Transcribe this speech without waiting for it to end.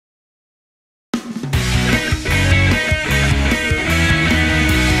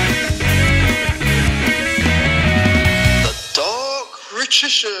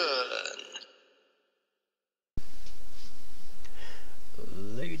Richician!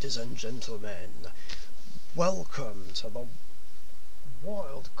 Ladies and gentlemen, welcome to the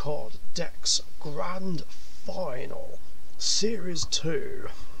Wildcard Decks Grand Final, Series 2.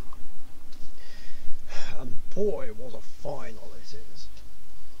 And boy, what a final it is.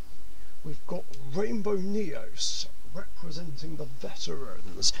 We've got Rainbow Neos representing the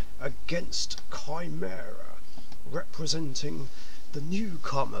veterans against Chimera representing the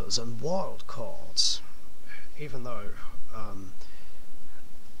newcomers and wildcards. Even though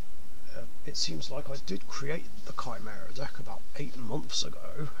it seems like I did create the Chimera deck about 8 months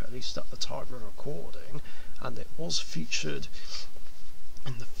ago, at least at the time of recording, and it was featured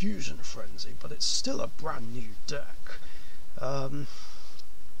in the Fusion Frenzy, but it's still a brand new deck. I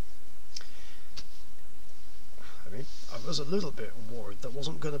mean, I was a little bit worried there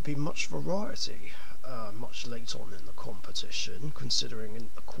wasn't going to be much variety much later on in the competition, considering in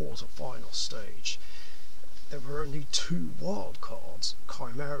the quarter-final stage there were only 2 wildcards,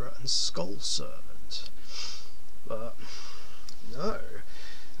 Chimera and Skull Servant. But no,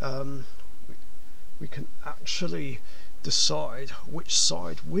 we can actually decide which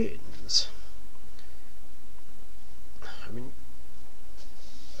side wins. I mean,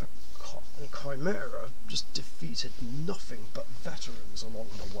 Chimera just defeated nothing but veterans along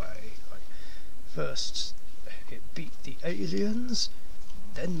the way. Like, first it beat the aliens,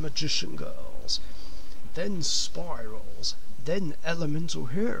 then magician girls, then spirals, then elemental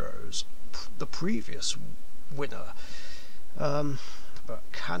heroes, the previous winner. But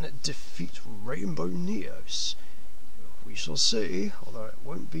can it defeat Rainbow Neos? We shall see, although it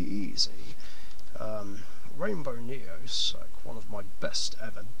won't be easy. Rainbow Neos, like one of my best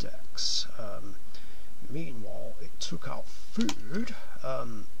ever decks. Meanwhile, it took out food.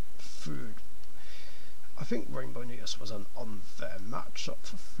 I think Rainbow Neos was an unfair matchup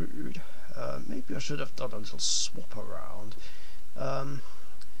for food. Maybe I should have done a little swap around.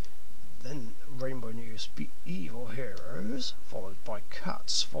 Then Rainbow Neos beat Evil Heroes, followed by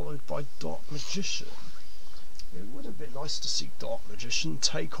Cats, followed by Dark Magician. It would have been nice to see Dark Magician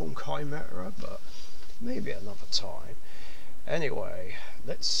take on Chimera, but maybe another time. Anyway,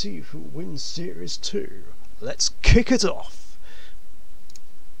 let's see who wins Series 2. Let's kick it off!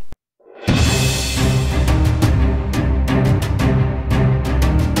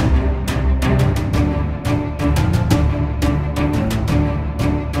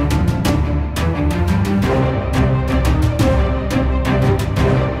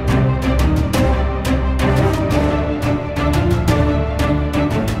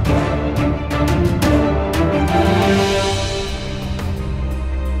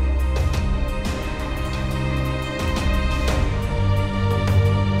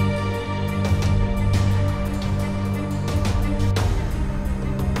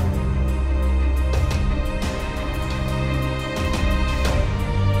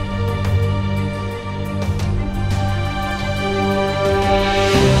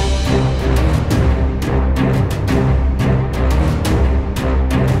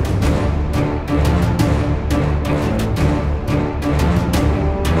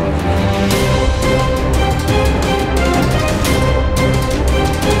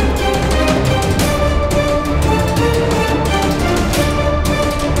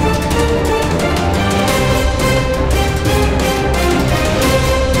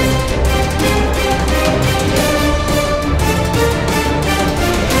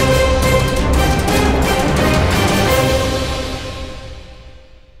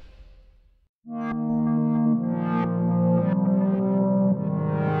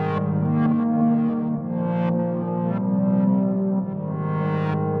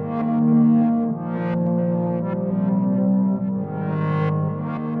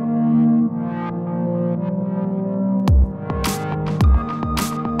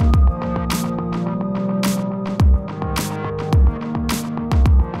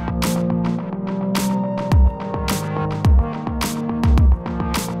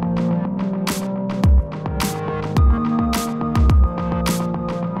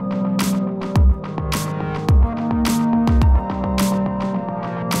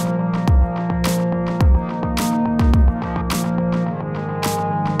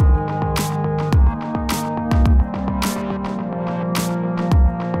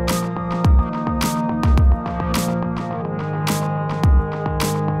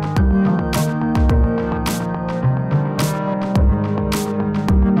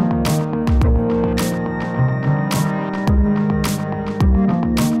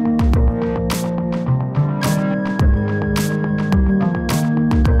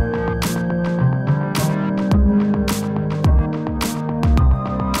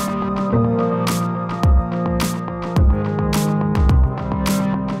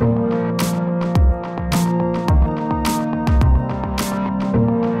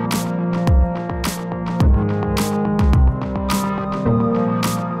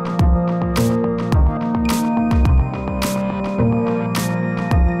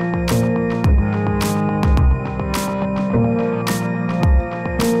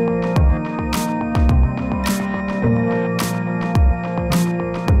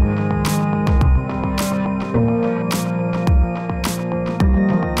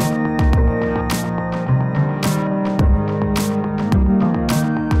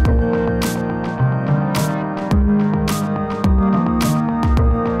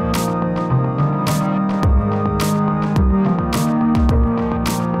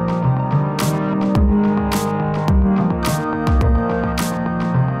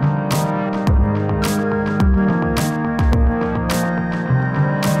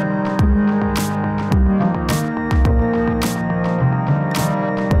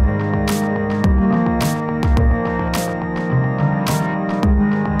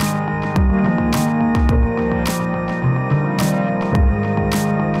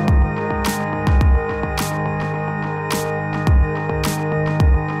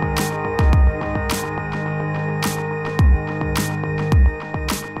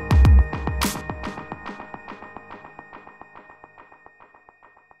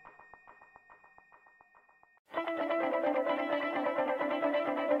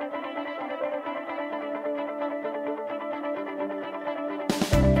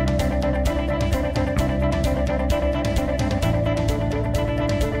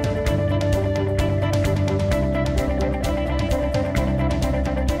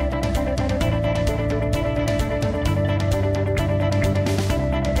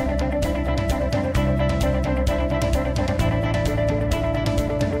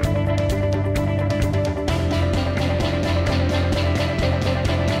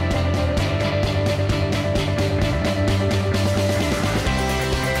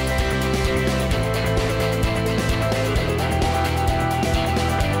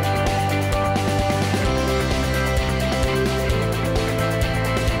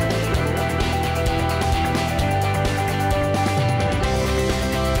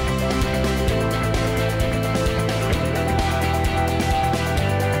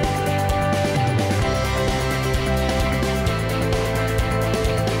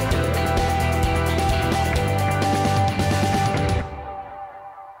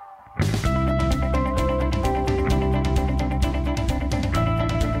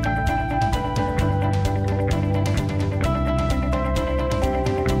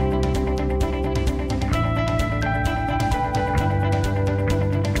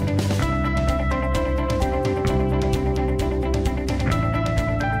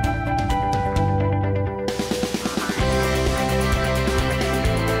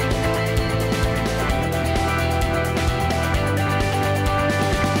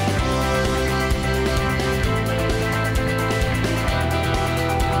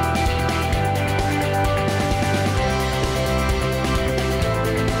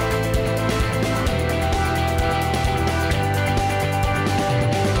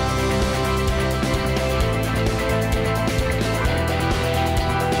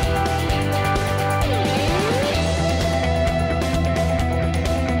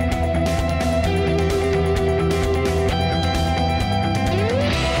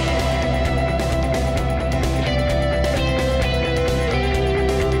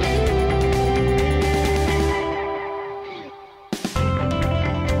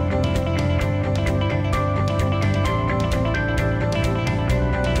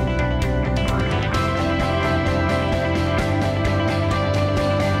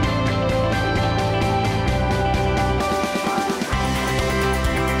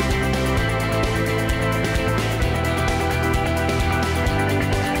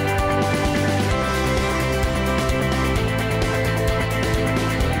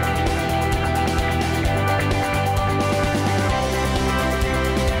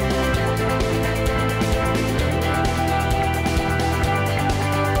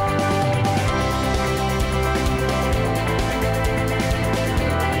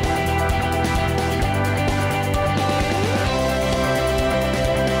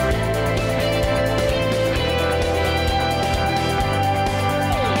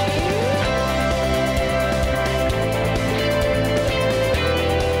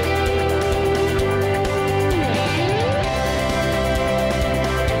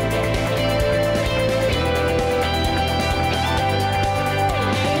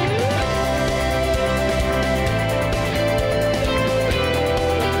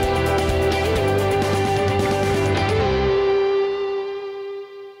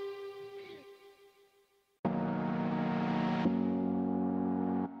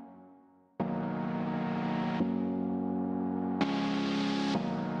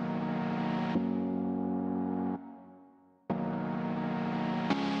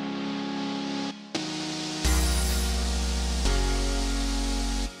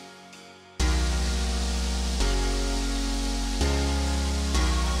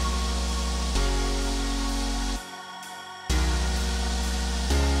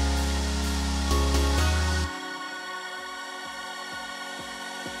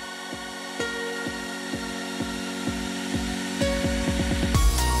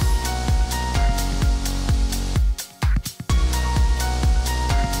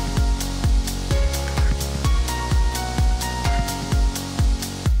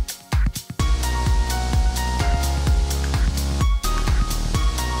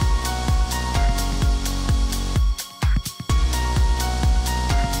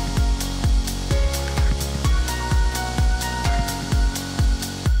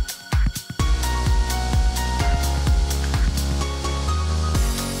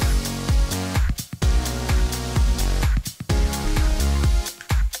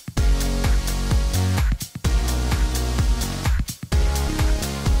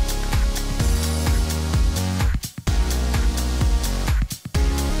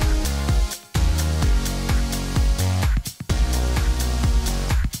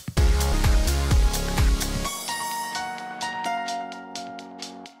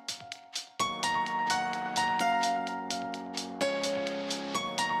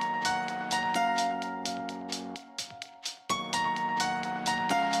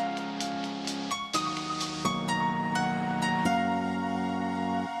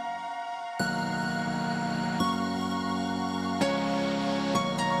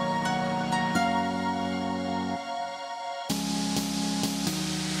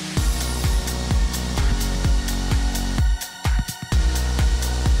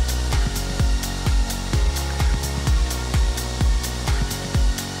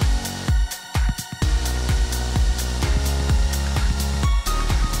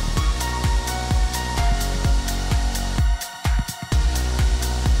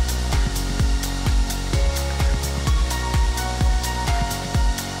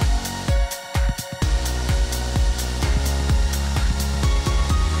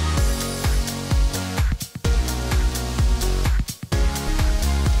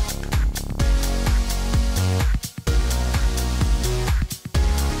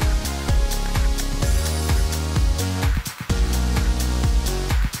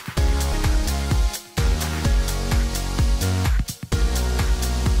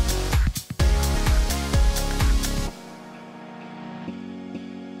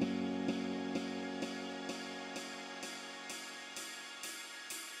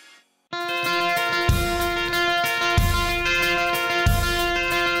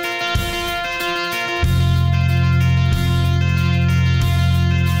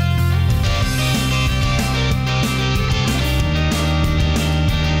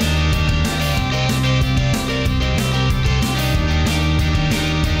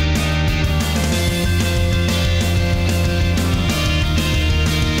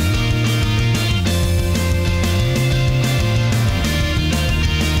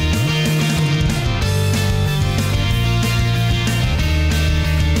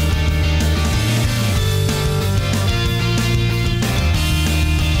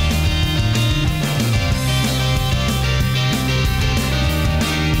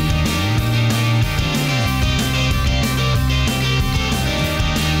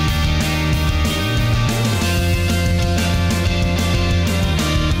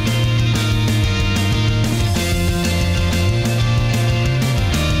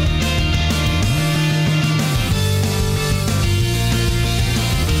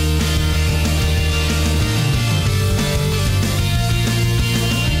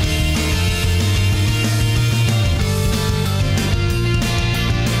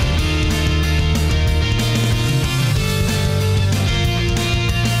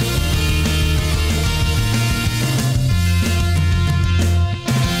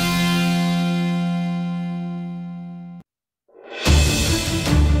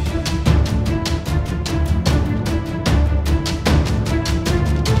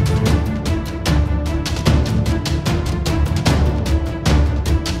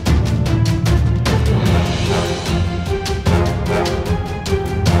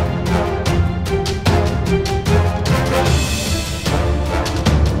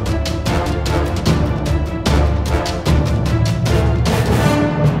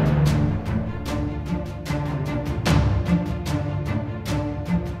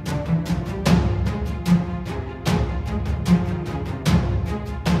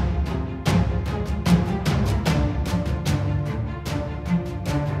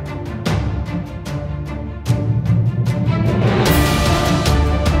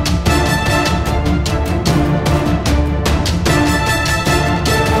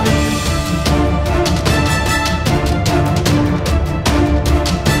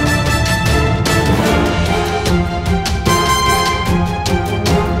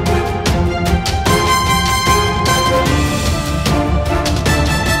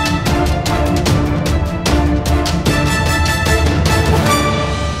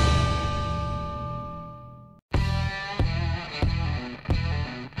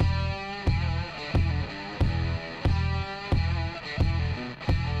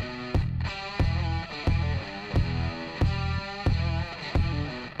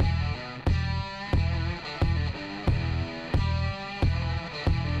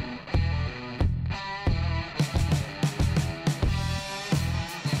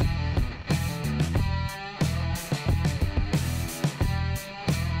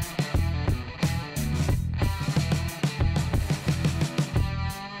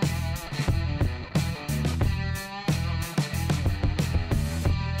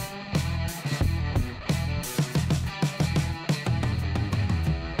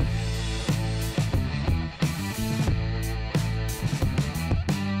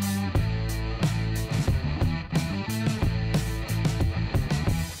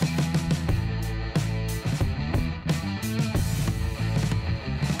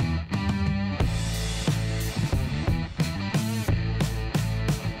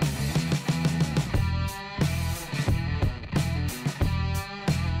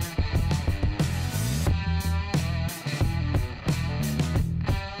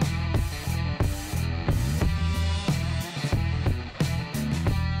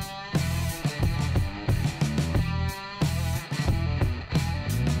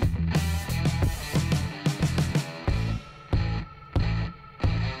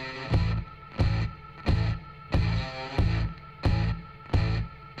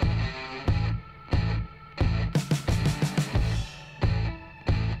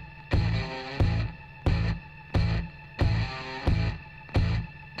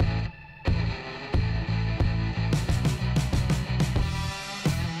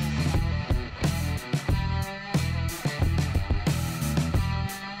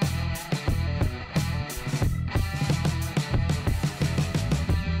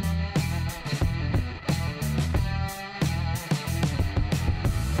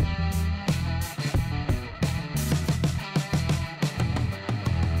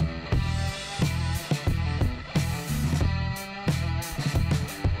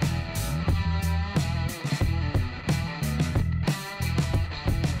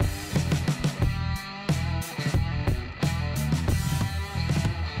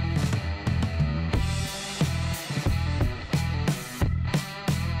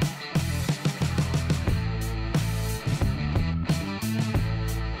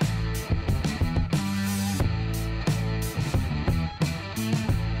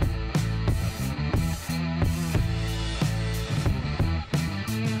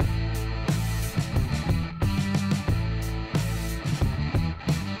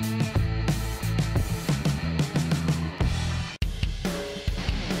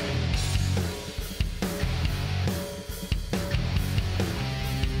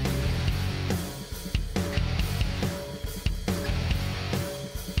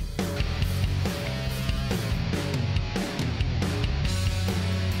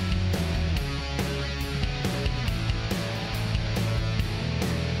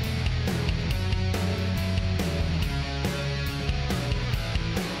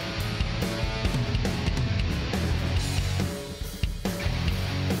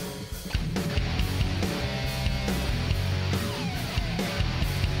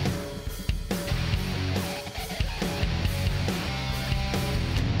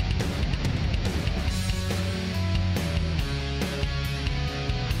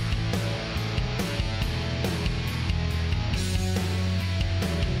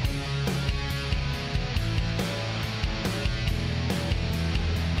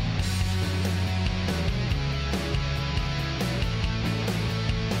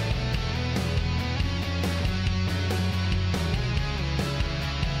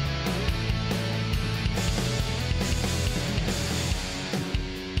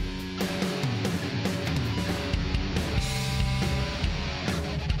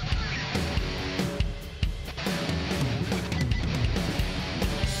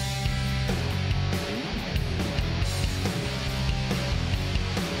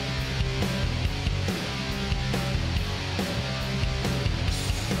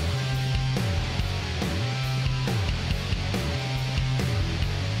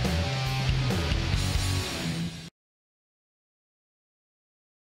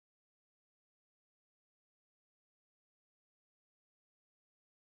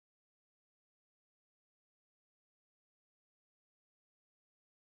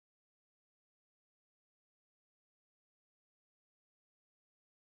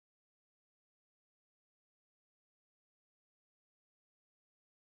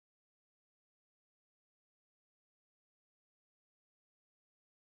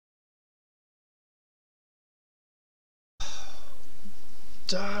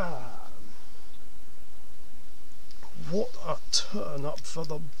 Damn! What a turn up for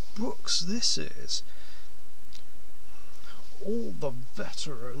the books this is. All the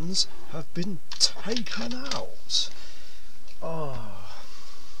veterans have been taken out. Ah,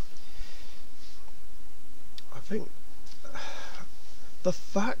 I think the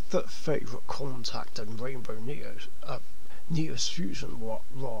fact that Favourite Contact and Rainbow Neos Fusion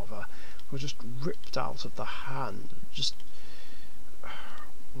rather were just ripped out of the hand, just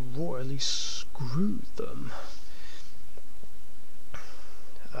royally screwed them.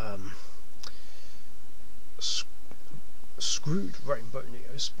 Screwed Rainbow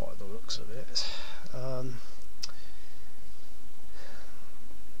Neos by the looks of it.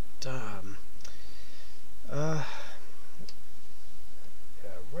 Damn. Yeah,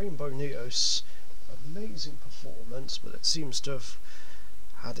 Rainbow Neos, amazing performance, but it seems to have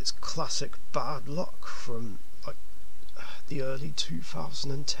had its classic bad luck from like the early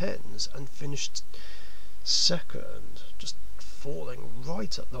 2010s and finished second, just falling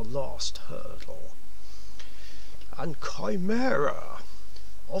right at the last hurdle. And Chimera,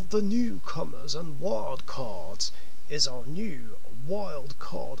 of the newcomers and wildcards, is our new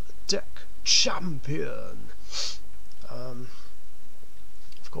wildcard deck champion. Of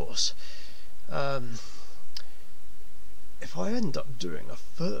course, if I end up doing a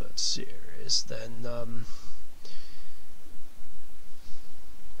third series, then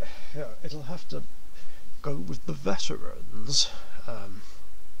yeah, it'll have to go with the veterans.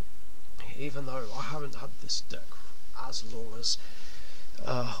 Even though I haven't had this deck as long as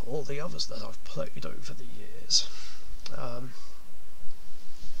all the others that I've played over the years.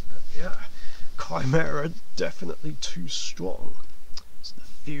 Yeah, Chimera definitely too strong. It's the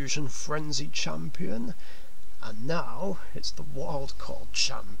Fusion Frenzy champion, and now it's the Wildcard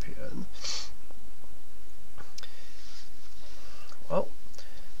champion. Well,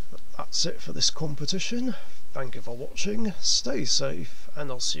 that's it for this competition. Thank you for watching, stay safe, and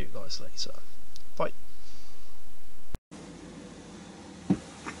I'll see you guys later. Bye.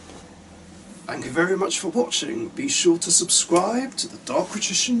 Thank you very much for watching. Be sure to subscribe to the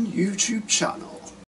Richician YouTube channel.